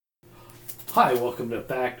Hi, welcome to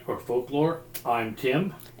Fact or Folklore. I'm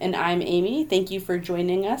Tim. And I'm Amy. Thank you for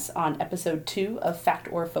joining us on episode 2 of Fact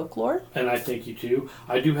or Folklore. And I thank you too.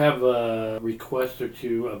 I do have a request or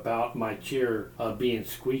two about my chair being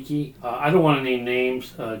squeaky. I don't want to name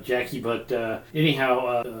names, Jackie, but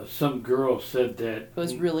anyhow, some girl said that... It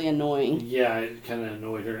was really annoying. Yeah, it kind of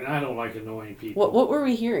annoyed her, and I don't like annoying people. What were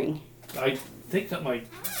we hearing? I think that might...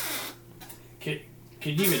 Can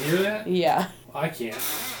you even hear that? Yeah. I can't.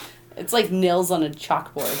 It's like nails on a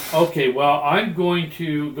chalkboard. Okay, well, I'm going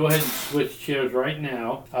to go ahead and switch chairs right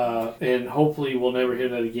now, and hopefully we'll never hear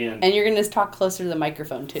that again. And you're going to talk closer to the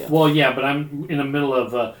microphone, too. Well, yeah, but I'm in the middle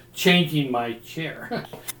of changing my chair.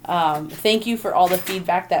 Thank you for all the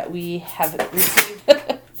feedback that we have received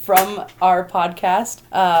from our podcast.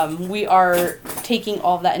 We are taking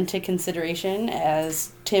all of that into consideration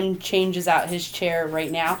as Tim changes out his chair right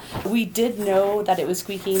now. We did know that it was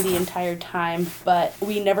squeaking the entire time, but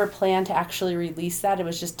we never planned to actually release that. It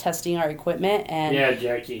was just testing our equipment. And yeah,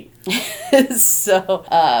 Jackie. So,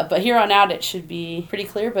 but here on out it should be pretty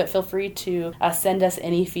clear, but feel free to send us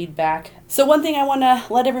any feedback. So one thing I want to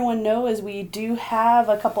let everyone know is we do have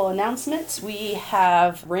a couple announcements. We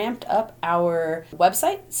have ramped up our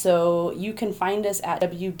website, so you can find us at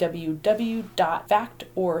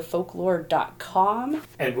www.factorfolklore.com.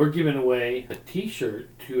 And we're giving away a t-shirt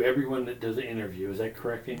to everyone that does an interview. Is that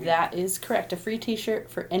correct, Amy? That is correct. A free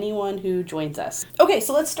t-shirt for anyone who joins us. Okay,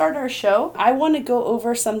 so let's start our show. I want to go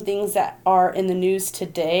over some things that are in the news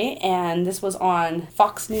today, and this was on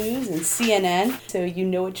Fox News and CNN, so you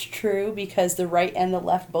know it's true because the right and the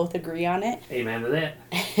left both agree on it. Amen to that.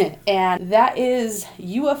 And that is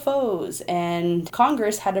UFOs, and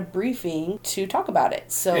Congress had a briefing to talk about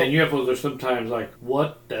it. So and UFOs are sometimes like,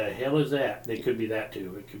 what the hell is that? They could be that too.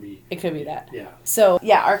 It could be that. Yeah. So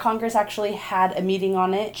yeah, our Congress actually had a meeting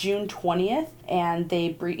on it June 20th, and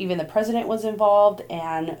even the president was involved,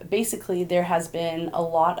 and basically there has been a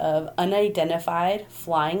lot of unidentified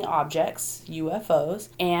flying objects, UFOs,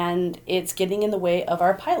 and it's getting in the way of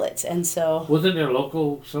our pilots. And so wasn't there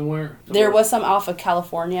local somewhere? There was some off of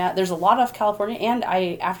California. There's a lot off California, and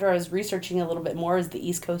after I was researching a little bit more, is the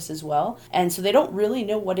East Coast as well. And so they don't really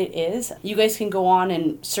know what it is. You guys can go on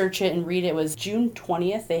and search it and read it. It was June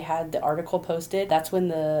 20th. They had the article posted. That's when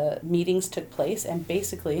the meetings took place. And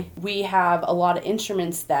basically, we have a lot of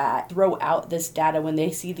instruments that throw out this data when they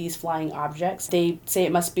see these flying objects. They say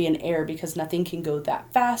it must be an error because nothing can go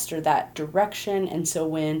that fast or that direction. And so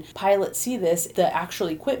when pilots see this, the actual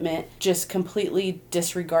equipment just completely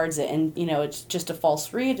disregards it, and it's just a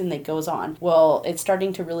false read, and it goes on. Well, it's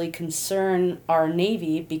starting to really concern our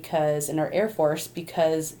Navy and our Air Force,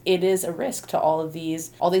 because it is a risk to all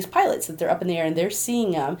these pilots that they're up in the air and they're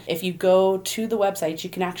seeing them. If you go to the website, you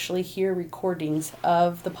can actually hear recordings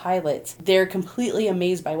of the pilots. They're completely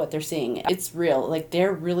amazed by what they're seeing. It's real. Like,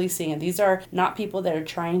 they're really seeing it. These are not people that are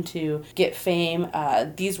trying to get fame.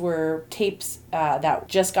 These were tapes that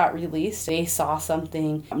just got released. They saw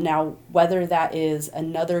something. Now, whether that is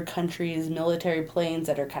another country's military planes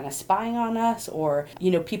that are kind of spying on us, or,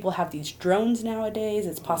 people have these drones nowadays.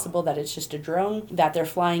 It's possible that it's just a drone that they're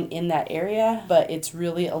flying in that area, but it's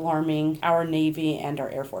really alarming our Navy and our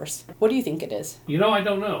Air Force. What do you think it is? I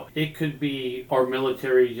don't know. It could be our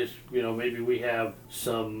military just, maybe we have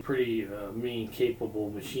some pretty mean, capable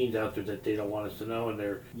machines out there that they don't want us to know, and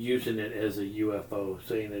they're using it as a UFO,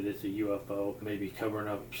 saying that it's a UFO, maybe covering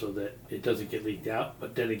up so that it doesn't get leaked out.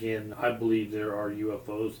 But then again, I believe there are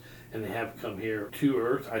UFOs, and they have come here to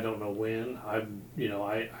Earth. I don't know when. I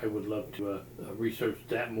would love to research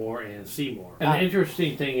that more and see more. And the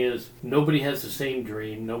interesting thing is, nobody has the same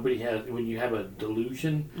dream. When you have a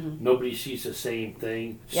delusion, nobody sees the same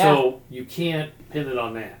thing. Yeah. So you can't pin it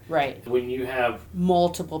on that. Right. When you have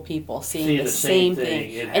multiple people seeing the same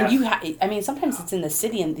thing. And sometimes it's in the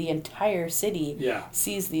city, and the entire city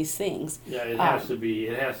sees these things. Yeah, it has to be.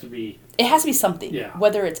 It has to be something,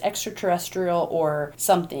 whether it's extraterrestrial or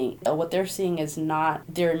something. What they're seeing is not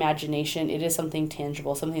their imagination. It is something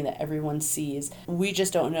tangible, something that everyone sees. We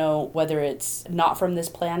just don't know whether it's not from this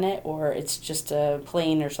planet or it's just a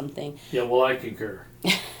plane or something. Yeah, well, I concur.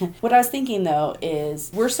 What I was thinking, though, is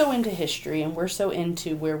we're so into history and we're so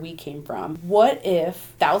into where we came from. What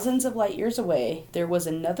if thousands of light years away there was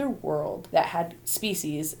another world that had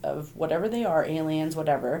species of whatever they are, aliens,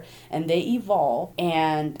 whatever, and they evolve,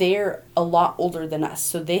 and they're a lot older than us.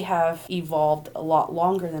 So they have evolved a lot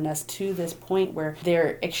longer than us to this point where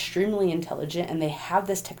they're extremely intelligent and they have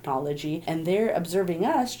this technology, and they're observing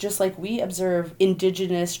us just like we observe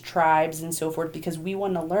indigenous tribes and so forth, because we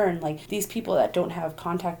want to learn, like, these people that don't have have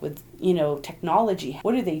contact with, technology?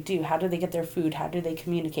 What do they do? How do they get their food? How do they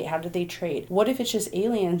communicate? How do they trade? What if it's just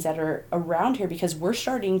aliens that are around here? Because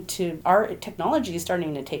our technology is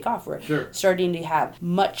starting to take off. We're starting to have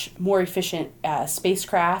much more efficient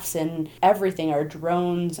spacecrafts and everything, our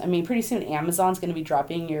drones. I mean, pretty soon Amazon's going to be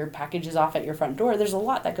dropping your packages off at your front door. There's a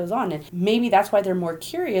lot that goes on, and maybe that's why they're more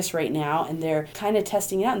curious right now, and they're kind of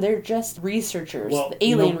testing it out, and they're just researchers, the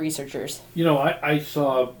alien researchers. I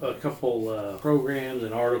saw a couple programs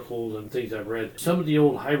and articles and things I've read. Some of the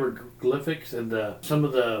old hieroglyphics and some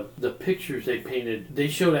of the pictures they painted, they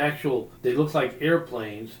showed they looked like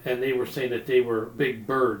airplanes, and they were saying that they were big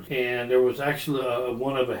birds. And there was actually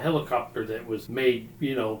one of a helicopter that was made,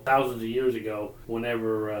 thousands of years ago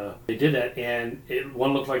whenever they did that. And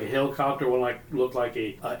one looked like a helicopter, one looked like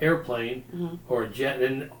a airplane or a jet.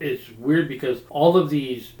 And it's weird because all of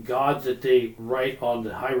these gods that they write on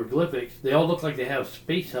the hieroglyphics, they all look like they have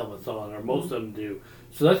space helmets on, or most of them do.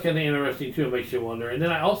 So that's kind of interesting too. It makes you wonder. And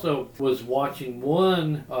then I also was watching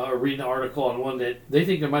reading an article on one that they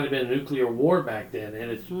think there might have been a nuclear war back then,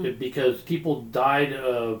 and it's because people died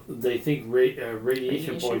of, they think,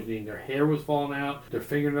 radiation poisoning. Their hair was falling out, their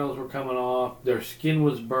fingernails were coming off, their skin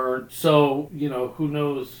was burnt. So who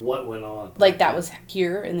knows what went on? Like that was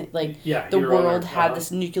here, and the world had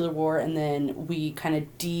this nuclear war, and then we kind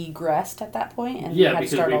of degressed at that point, and we had to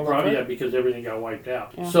start all over. Because everything got wiped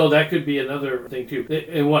out. Yeah. So that could be another thing too.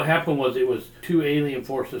 And what happened was it was two alien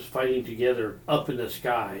forces fighting together up in the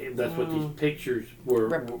sky. That's what these pictures were.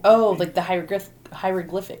 Like the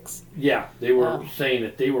hieroglyphics. Yeah, they were saying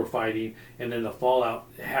that they were fighting, and then the fallout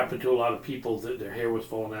happened to a lot of people that their hair was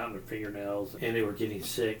falling out in their fingernails, and they were getting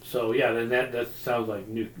sick. So yeah, then that sounds like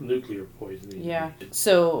nuclear poisoning. Yeah.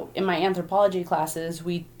 So in my anthropology classes,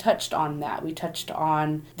 we touched on that. We touched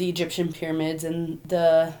on the Egyptian pyramids and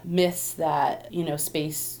the myths that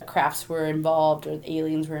space crafts were involved or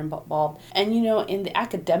aliens were involved. And in the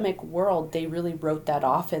academic world, they really wrote that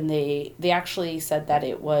off, and they actually said that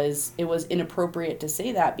it was inappropriate to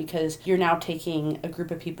say that because you're now taking a group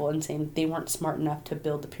of people and saying they weren't smart enough to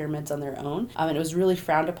build the pyramids on their own. And it was really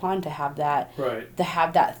frowned upon to have that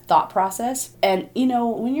thought process. And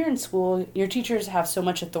when you're in school, your teachers have so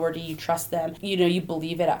much authority, you trust them, you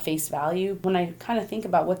believe it at face value. When I kind of think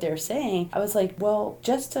about what they're saying, I was like, well,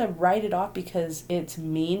 just to write it off because it's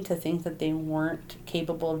mean to think that they weren't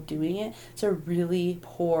capable of doing it, it's a really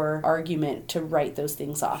poor argument to write those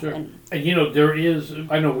things off. Sure. And there is,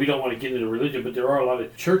 I know we don't want to get into religion, but there are a lot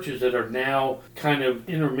of churches that are now kind of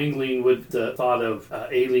intermingling with the thought of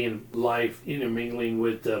alien life, intermingling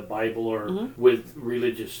with the Bible or with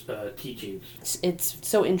religious teachings. It's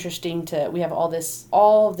so interesting we have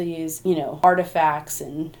all of these, artifacts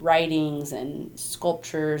and writings and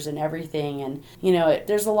sculptures and everything. And,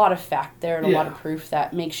 there's a lot of fact there and a lot of proof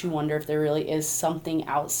that makes you wonder if there really is something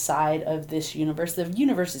outside of this universe. The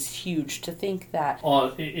universe is huge. To think that...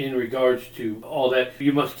 In regards to all that,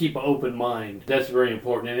 you must keep an open mind. That's very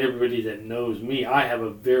important. And everybody that knows me, I have a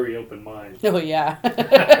very open mind. Oh, yeah.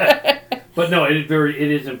 But no, it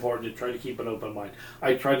is important to try to keep an open mind.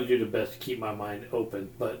 I try to do the best to keep my mind open.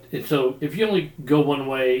 So if you only go one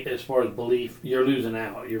way as far as belief, you're losing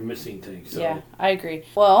out. You're missing things. So. Yeah, I agree.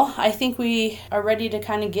 Well, I think we are ready to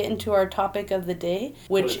kind of get into our topic of the day,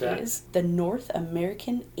 which is the North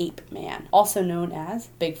American ape man, also known as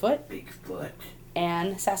Bigfoot.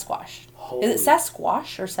 And Sasquatch. Is it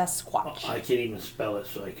Sasquatch or Sasquatch? I can't even spell it,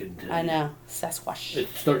 so I couldn't tell you. I know. Sasquatch. It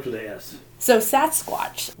starts with an S. So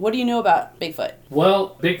Sasquatch, what do you know about Bigfoot?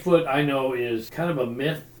 Well, Bigfoot I know is kind of a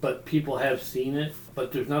myth, but people have seen it.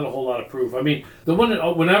 But there's not a whole lot of proof. I mean,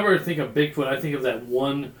 whenever I think of Bigfoot, I think of that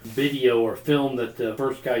one video or film that the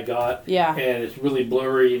first guy got. Yeah. And it's really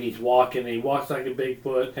blurry, and he's walking, and he walks like a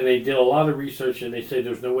Bigfoot. And they did a lot of research, and they say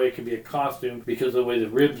there's no way it could be a costume because of the way the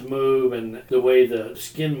ribs move and the way the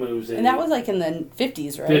skin moves. And that was like in the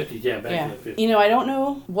 50s, right? 50s, yeah, back in the 50s. I don't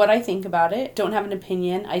know what I think about it. Don't have an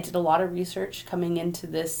opinion. I did a lot of research coming into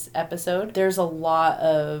this episode. There's a lot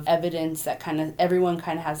of evidence that everyone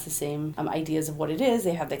kind of has the same ideas of what it is.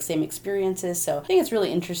 They have the same experiences. So I think it's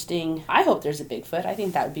really interesting. I hope there's a Bigfoot. I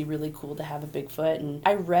think that would be really cool to have a Bigfoot. And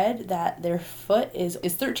I read that their foot is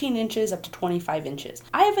 13 inches up to 25 inches.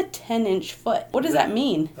 I have a 10-inch foot. What does that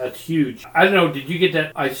mean? That's huge. I don't know. Did you get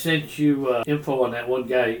that? I sent you info on that one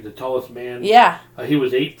guy, the tallest man. Yeah. He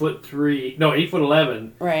was 8'3". No,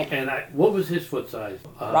 8'11". Right. And what was his foot size?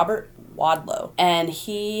 Robert? Wadlow, and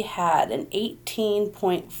he had an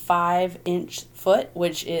 18.5-inch foot,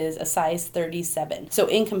 which is a size 37. So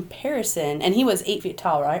in comparison, and he was 8 feet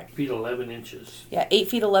tall, right? 8 feet 11 inches. Yeah, 8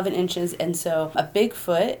 feet 11 inches. And so a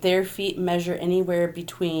Bigfoot, their feet measure anywhere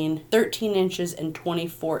between 13 inches and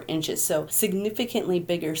 24 inches. So significantly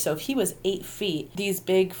bigger. So if he was 8 feet, these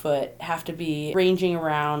Bigfoot have to be ranging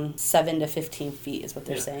around 7 to 15 feet is what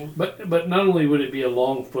they're saying. But not only would it be a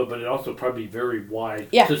long foot, but it also probably very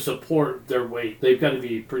wide to support their weight. They've got to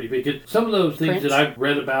be pretty big. Some of those things that I've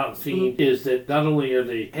read about and seen is that not only are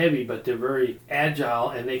they heavy, but they're very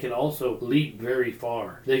agile, and they can also leap very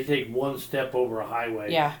far. They take one step over a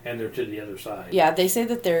highway and they're to the other side. Yeah, they say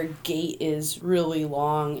that their gait is really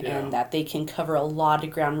long and that they can cover a lot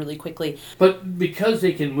of ground really quickly. But because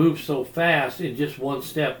they can move so fast in just one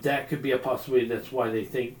step, that could be a possibility. That's why they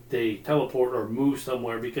think they teleport or move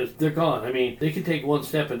somewhere, because they're gone. I mean, they can take one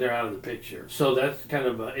step and they're out of the picture. So that's kind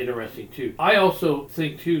of interesting too. I also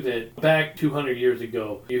think too that back 200 years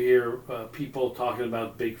ago, you hear people talking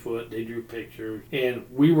about Bigfoot. They drew pictures, and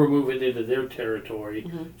we were moving into their territory,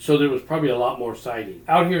 so there was probably a lot more sightings.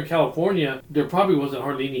 Out here in California, there probably wasn't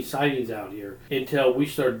hardly any sightings out here until we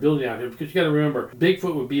started building out here, because you got to remember,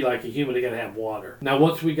 Bigfoot would be like a human. They got to have water. Now,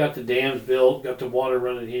 once we got the dams built, got the water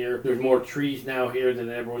running here, there's more trees now here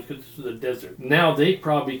than ever was, because this is a desert. Now they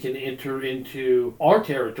probably can enter into our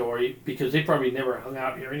territory because they probably never hung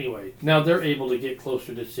out here anyway. Now they're able to get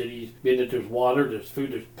closer to cities, being that there's water, there's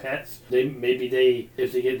food, there's pets.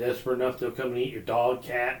 If they get desperate enough, they'll come and eat your dog,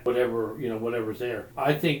 cat, whatever, whatever's there.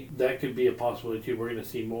 I think that could be a possibility too. We're going to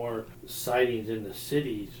see more sightings in the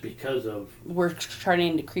cities because of... We're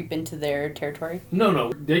starting to creep into their territory?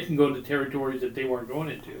 No. They can go into territories that they weren't going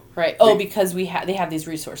into. Right. Because they have these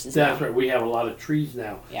resources That's right. We have a lot of trees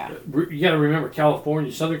now. Yeah. You got to remember,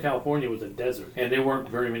 Southern California was a desert, and there weren't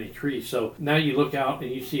very many trees. So now you look out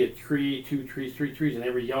and you see a tree, 2 trees, 3 trees in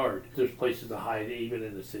every yard. There's places to hide, even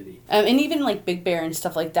in the city. And even like Big Bear and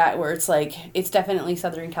stuff like that, where it's like, it's definitely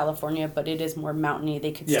Southern California, but it is more mountainy.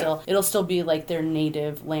 They could it'll still be like their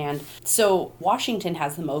native land. So Washington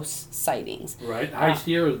has the most sightings. Right. High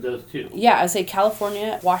Sierras does too. Yeah, I say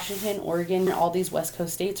California, Washington, Oregon, all these West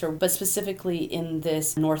Coast states, but specifically in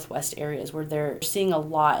this Northwest areas where they're seeing a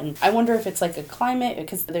lot. And I wonder if it's like a climate,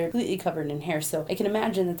 because they're completely covered in hair. So I can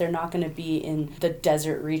imagine that they're not going to be in the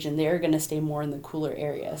desert region. They're going to stay more in the cooler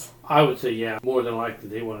areas. I would say, more than likely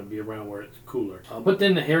they want to be around where it's cooler. But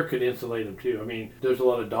then the hair could insulate them too. I mean, there's a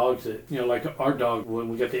lot of dogs that, like our dog, when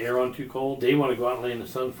we got the air on too cold, they want to go out and lay in the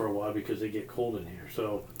sun for a while because they get cold in here.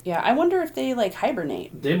 So yeah, I wonder if they like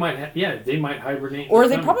hibernate. They might, they might hibernate. Or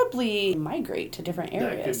they probably migrate to different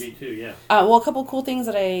areas. That could be too, yeah. Well, a couple cool things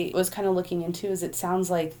that I was kind of looking into is it sounds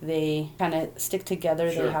like they kind of stick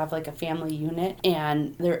together. Sure. They have like a family unit,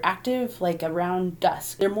 and they're active like around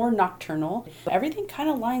dusk. They're more nocturnal. Everything kind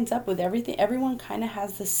of lines up with everything. Everyone kind of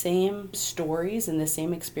has the same stories and the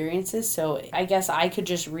same experiences. So I guess I could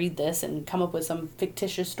just read this and come up with some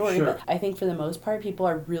fictitious story. Sure. But I think for the most part, people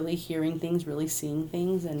are really hearing things, really seeing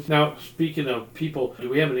things. And now, speaking of people, do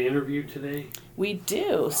we have an interview today? We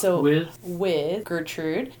do. So with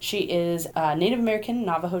Gertrude. She is a Native American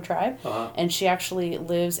Navajo tribe, and she actually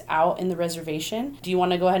lives out in the reservation. Do you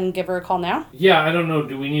want to go ahead and give her a call now? Yeah, I don't know.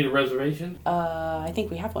 Do we need a reservation? I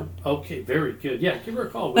think we have one. Okay, very good. Yeah, give her a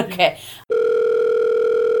call. Okay.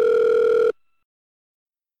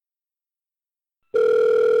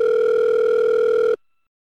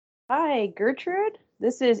 Hi, Gertrude.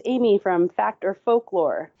 This is Amy from Fact or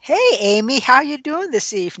Folklore. Hey, Amy. How you doing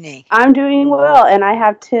this evening? I'm doing well, and I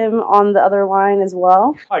have Tim on the other line as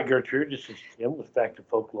well. Hi, Gertrude. This is Tim with Fact or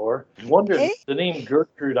Folklore. I wondered, the name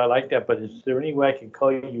Gertrude, I like that, but is there any way I can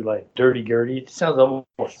call you like Dirty Gertie? It sounds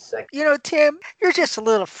almost sexy. Tim, you're just a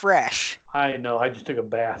little fresh. I know. I just took a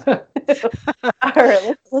bath. All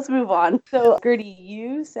right, let's move on. So, Gertie,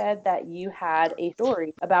 you said that you had a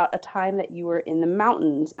story about a time that you were in the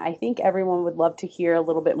mountains. I think everyone would love to hear a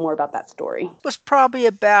little bit more about that story. It was probably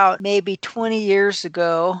about maybe 20 years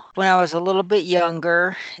ago when I was a little bit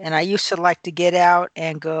younger, and I used to like to get out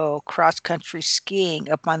and go cross-country skiing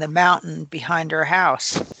up on the mountain behind our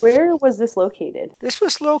house. Where was this located? This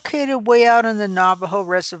was located way out on the Navajo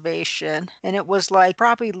reservation, and it was like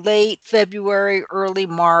probably late February, early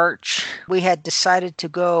March. We had decided to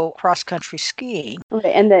go cross-country skiing.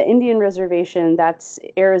 Okay, and the Indian reservation, that's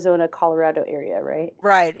Arizona, Colorado area, right?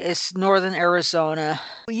 Right, it's northern Arizona.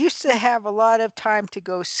 We used to have a lot of time to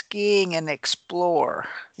go skiing and explore.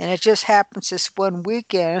 And it just happens this one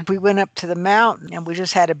weekend, we went up to the mountain and we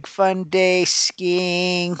just had a fun day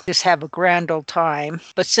skiing, just have a grand old time.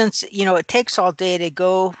 But since, it takes all day to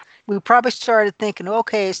go we probably started thinking,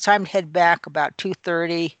 okay, it's time to head back about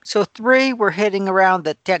 2:30. So 3, we're heading around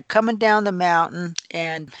the deck, coming down the mountain,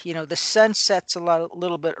 and the sun sets a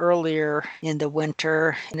little bit earlier in the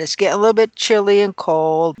winter, and it's getting a little bit chilly and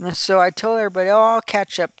cold. And so I told everybody, oh, I'll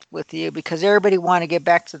catch up with you because everybody wanted to get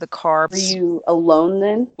back to the car. Were you alone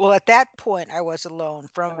then? Well, at that point, I was alone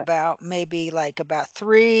from about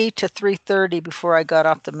 3 to 3:30 before I got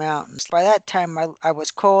off the mountains. By that time, I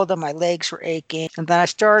was cold and my legs were aching. And then I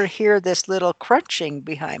started to hear this little crunching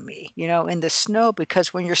behind me, in the snow,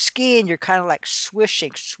 because when you're skiing, you're kind of like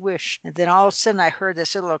swishing, swish. And then all of a sudden, I heard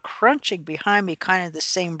this little crunching behind me, kind of the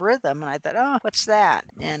same rhythm. And I thought, oh, what's that?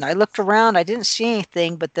 And I looked around. I didn't see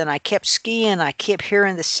anything, but then I kept skiing. I kept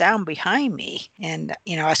hearing the sound behind me. And,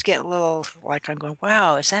 I was getting a little like, I'm going,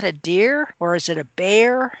 wow, is that a deer or is it a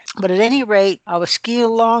bear? But at any rate, I was skiing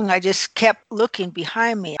along. I just kept looking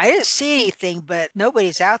behind me. I didn't see anything, but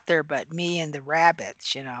nobody's out there but me and the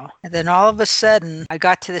rabbits, And then all of a sudden, I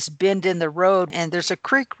got to this bend in the road, and there's a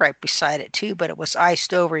creek right beside it too, but it was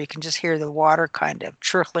iced over. You can just hear the water kind of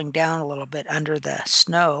trickling down a little bit under the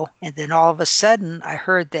snow. And then all of a sudden, I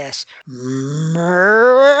heard this.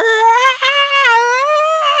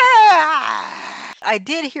 I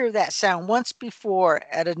did hear that sound once before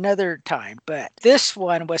at another time, but this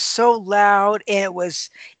one was so loud, and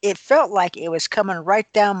it felt like it was coming right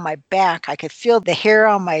down my back. I could feel the hair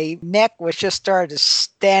on my neck was just starting to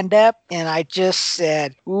stand up, and I just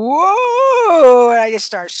said, whoa, and I just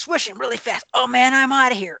started swishing really fast. Oh man, I'm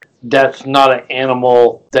out of here. That's not an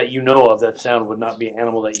animal that you know of. That sound would not be an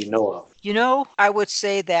animal that you know of. I would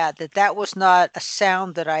say that was not a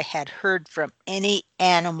sound that I had heard from any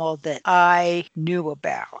animal that I knew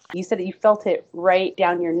about. You said that you felt it right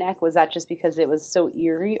down your neck. Was that just because it was so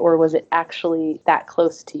eerie, or was it actually that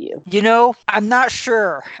close to you? I'm not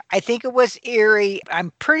sure. I think it was eerie.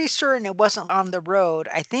 I'm pretty certain it wasn't on the road.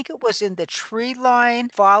 I think it was in the tree line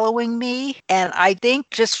following me. And I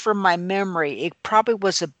think just from my memory, it probably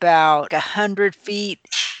was about 100 feet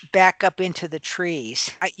back up into the trees.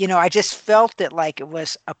 I just felt it like it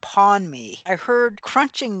was upon me. I heard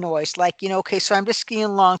crunching noise, like, okay, so I'm just skiing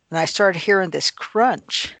along, and I started hearing this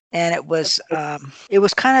crunch. And it was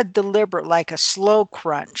kind of deliberate, like a slow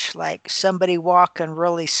crunch, like somebody walking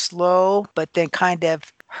really slow, but then kind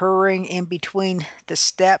of hurrying in between the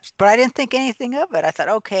steps. But I didn't think anything of it. I thought,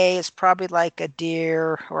 okay, it's probably like a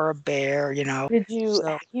deer or a bear, Did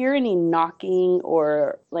you hear any knocking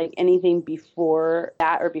or like anything before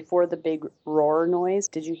that, or before the big roar noise?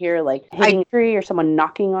 Did you hear like hitting a tree or someone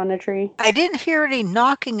knocking on a tree? I didn't hear any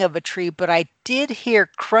knocking of a tree, but I did hear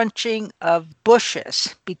crunching of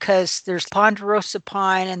bushes because there's ponderosa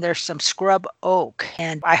pine and there's some scrub oak.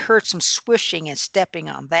 And I heard some swishing and stepping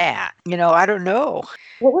on that. I don't know.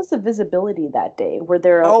 What was the visibility that day? Were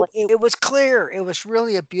there it was clear. It was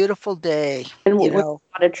really a beautiful day. And were there a lot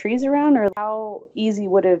of trees around, or how easy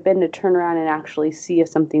would it have been to turn around and actually see if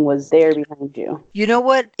something was there behind you? You know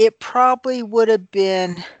what? It probably would have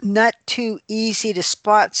been not too easy to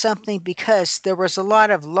spot something because there was a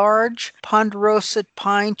lot of large ponderosa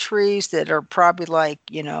pine trees that are probably like,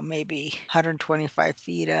 maybe 125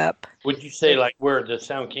 feet up. Would you say like where the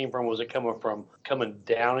sound came from? Was it coming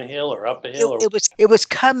down a hill or up a hill? It was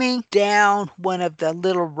coming down one of the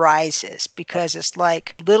little rises because it's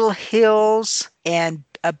like little hills and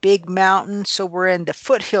a big mountain. So we're in the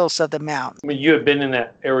foothills of the mountain. I mean, you have been in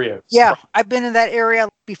that area. Yeah, I've been in that area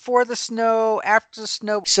before the snow, after the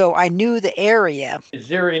snow. So I knew the area. Is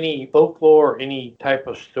there any folklore or any type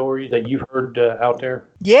of story that you've heard out there?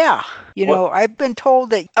 Yeah. I've been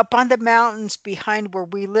told that up on the mountains behind where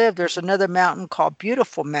we live, there's another mountain called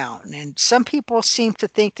Beautiful Mountain. And some people seem to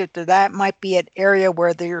think that might be an area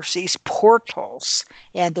where there's these portals,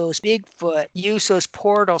 and those Bigfoot use those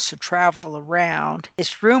portals to travel around.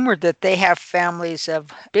 It's rumored that they have families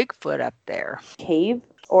of Bigfoot up there. Cave?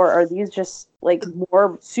 Or are these just like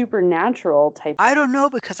more supernatural type? I don't know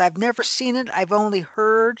because I've never seen it. I've only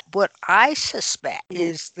heard. What I suspect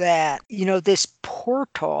is that, this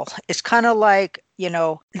portal is kind of like,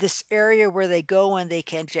 this area where they go and they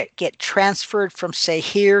can get transferred from, say,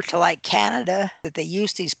 here to like Canada, that they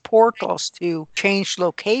use these portals to change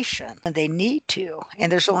location when they need to.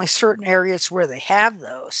 And there's only certain areas where they have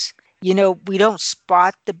those. we don't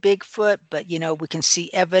spot the Bigfoot, but, we can see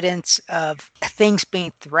evidence of things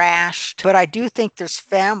being thrashed. But I do think there's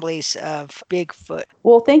families of Bigfoot.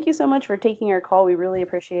 Well, thank you so much for taking our call. We really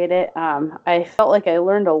appreciate it. I felt like I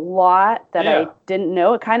learned a lot that I didn't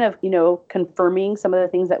know. It kind of, confirming some of the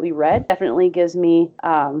things that we read definitely gives me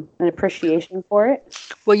an appreciation for it.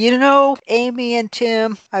 Well, Amy and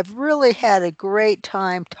Tim, I've really had a great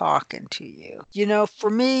time talking to you. For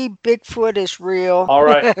me, Bigfoot is real. All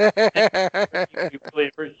right. We really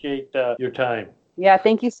appreciate your time. Yeah,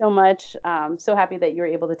 thank you so much. So happy that you were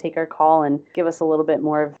able to take our call and give us a little bit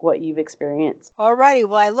more of what you've experienced. All righty.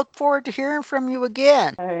 Well, I look forward to hearing from you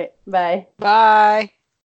again. All right. Bye. Bye.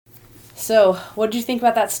 So, what do you think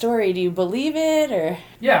about that story? Do you believe it, or?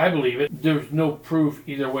 Yeah, I believe it. There's no proof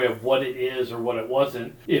either way of what it is or what it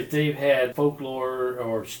wasn't. If they've had folklore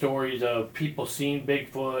or stories of people seeing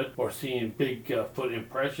Bigfoot or seeing Bigfoot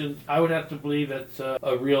impressions, I would have to believe that's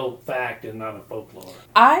a real fact and not a folklore.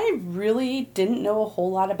 I really didn't know a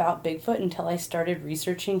whole lot about Bigfoot until I started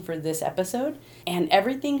researching for this episode, and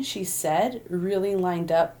everything she said really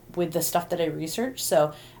lined up with the stuff that I researched,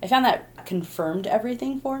 so I found that confirmed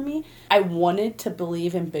everything for me. I wanted to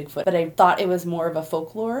believe in Bigfoot, but I thought it was more of a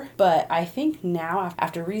folklore. But I think now,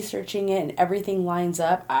 after researching it and everything lines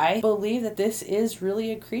up, I believe that this is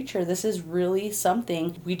really a creature. This is really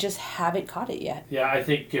something. We just haven't caught it yet. Yeah, I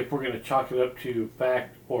think if we're going to chalk it up to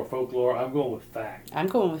fact or folklore, I'm going with fact. I'm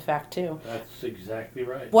going with fact, too. That's exactly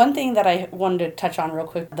right. One thing that I wanted to touch on real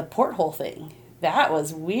quick, the porthole thing. That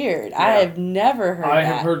was weird. Yeah. I have never heard that. I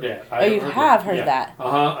have heard that. You have heard that?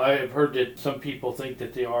 I have heard that some people think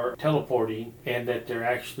that they are teleporting and that they're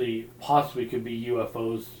actually possibly could be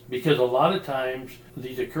UFOs, because a lot of times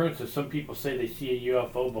these occurrences, some people say they see a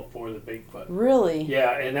UFO before the Bigfoot. Really?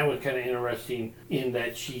 Yeah, and that was kind of interesting in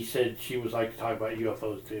that she said she was like to talk about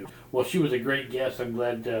UFOs too. Well, she was a great guest. I'm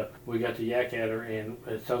glad we got to yak at her, and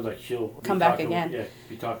it sounds like she'll come back again.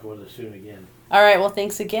 Be talking with us soon again. All right, well,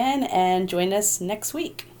 thanks again, and join us next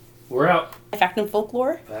week. We're out. Fact and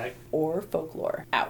folklore. Fact. Or folklore. Out.